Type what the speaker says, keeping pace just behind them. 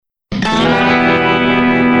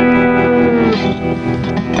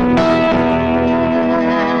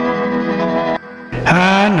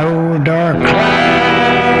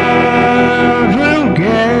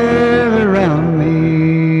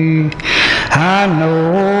I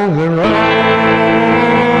know the road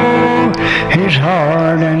is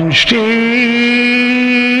hard and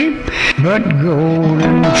steep, but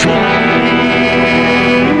golden fields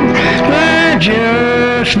lie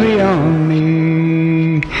just beyond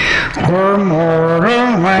me, where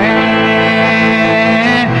mortal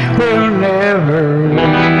man will never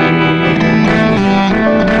leave.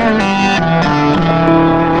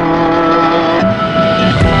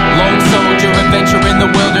 Lone soldier, adventure in the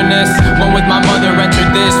wilderness. One with my mother,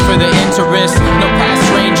 entered this for the interest. No past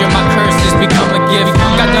stranger, my curses become a gift.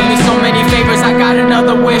 God done me so many favors, I got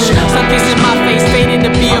another wish. Sun kissing my face, fading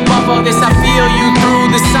to be above all this. I feel you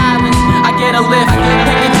through the silence, I get a lift.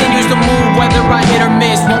 It continues to move, whether I hit or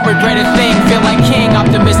miss. Won't regret a thing, feel like king,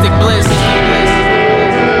 optimistic